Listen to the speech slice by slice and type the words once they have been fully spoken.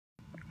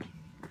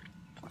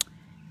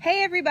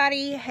Hey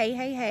everybody,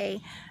 hey.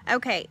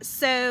 Okay,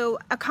 so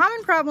a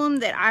common problem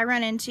that I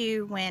run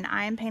into when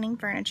I am painting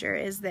furniture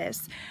is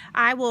this.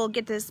 I will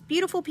get this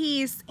beautiful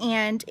piece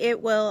and it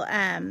will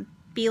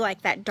be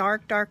like that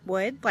dark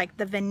wood, like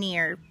the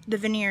veneer. The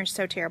veneer is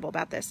so terrible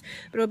about this,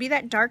 but it'll be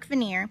that dark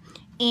veneer,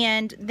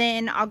 and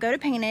then I'll go to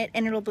paint it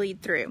and it'll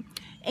bleed through.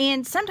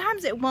 And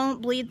sometimes it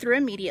won't bleed through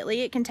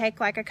immediately. It can take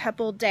like a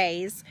couple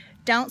days.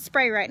 Don't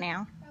spray right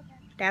now.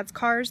 Dad's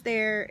car's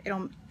there.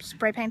 It'll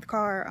spray paint the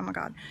car. Oh my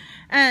God.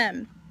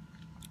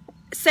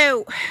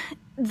 So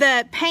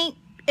the paint,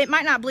 it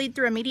might not bleed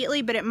through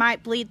immediately, but it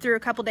might bleed through a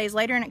couple days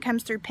later and it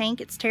comes through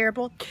pink. It's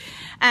terrible.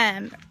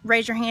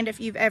 Raise your hand if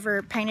you've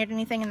ever painted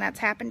anything and that's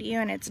happened to you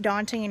and it's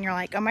daunting and you're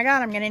like, oh my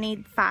God, I'm going to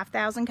need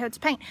 5,000 coats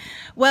of paint.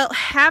 Well,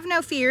 have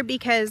no fear,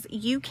 because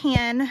you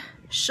can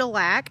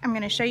shellac. I'm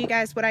going to show you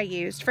guys what I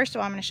used. First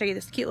of all, I'm going to show you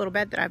this cute little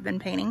bed that I've been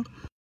painting.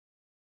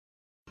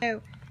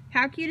 So,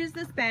 how cute is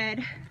this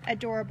bed?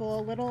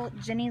 Adorable little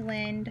Jenny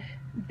Lind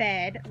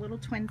bed, little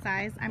twin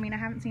size. I mean, I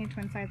haven't seen a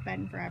twin size bed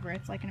in forever.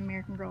 It's like an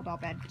American Girl doll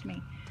bed to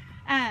me.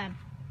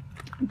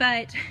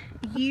 But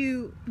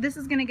this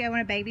is gonna go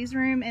in a baby's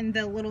room, and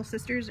the little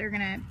sisters are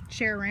gonna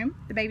share a room.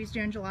 The baby's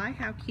due in July.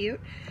 How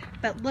cute.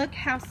 But look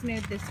how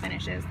smooth this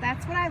finishes.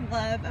 That's what I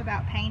love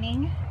about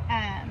painting.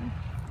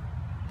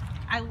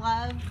 I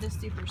love the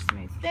super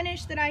smooth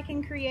finish that I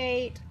can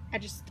create.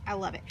 I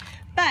love it.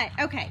 But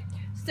okay,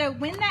 so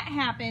when that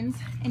happens,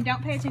 and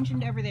don't pay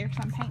attention to over there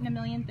because I'm painting a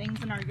million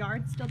things and our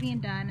yard's still being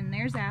done, and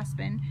there's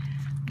Aspen,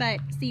 but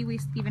see, we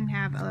even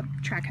have a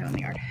track hoe in the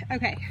yard.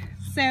 Okay,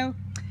 so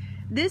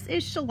this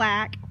is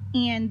shellac,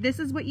 and this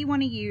is what you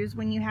want to use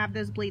when you have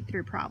those bleed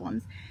through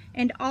problems.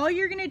 And all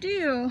you're going to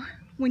do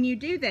when you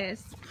do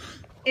this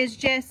is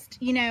just,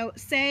 you know,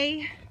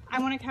 say I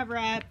want to cover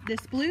up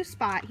this blue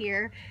spot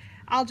here.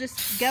 I'll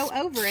just go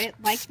over it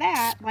like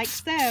that, like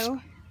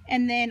so,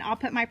 and then I'll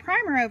put my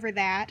primer over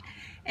that,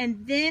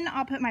 and then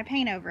I'll put my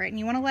paint over it, and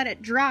you want to let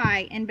it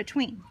dry in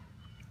between.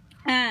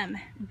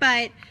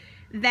 But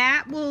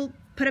that will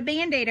put a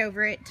band-aid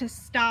over it to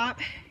stop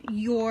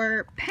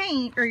your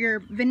paint or your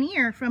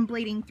veneer from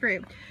bleeding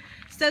through.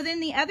 So then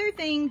the other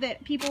thing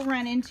that people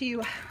run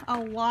into a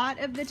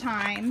lot of the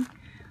time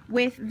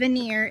with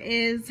veneer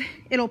is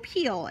it'll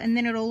peel and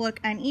then it'll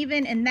look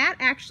uneven, and that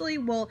actually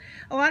will,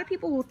 a lot of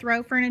people will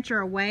throw furniture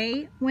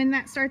away when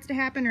that starts to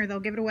happen, or they'll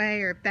give it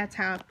away, or that's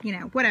how, you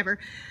know, whatever.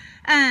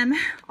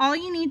 All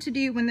you need to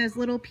do when those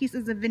little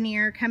pieces of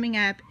veneer are coming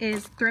up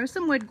is throw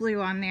some wood glue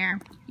on there.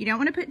 You don't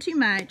want to put too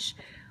much.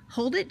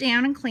 Hold it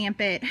down and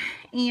clamp it,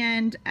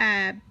 and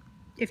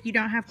if you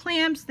don't have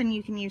clamps, then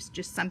you can use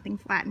just something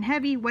flat and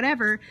heavy,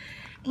 whatever,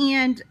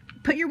 and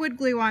put your wood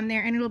glue on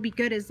there and it'll be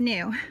good as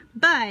new.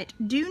 But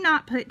do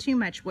not put too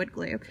much wood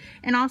glue,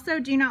 and also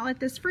do not let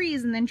this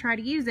freeze and then try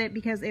to use it,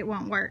 because it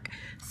won't work.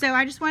 So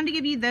I just wanted to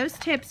give you those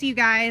tips, you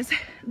guys.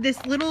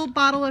 This little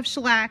bottle of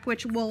shellac,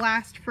 which will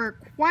last for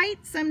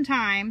quite some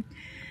time,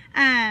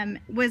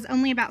 was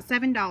only about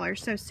 $7.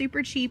 So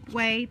super cheap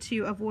way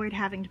to avoid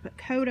having to put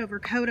coat over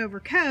coat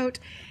over coat,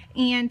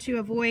 and to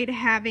avoid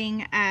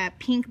having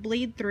pink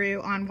bleed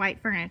through on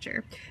white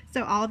furniture.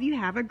 So all of you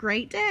have a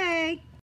great day.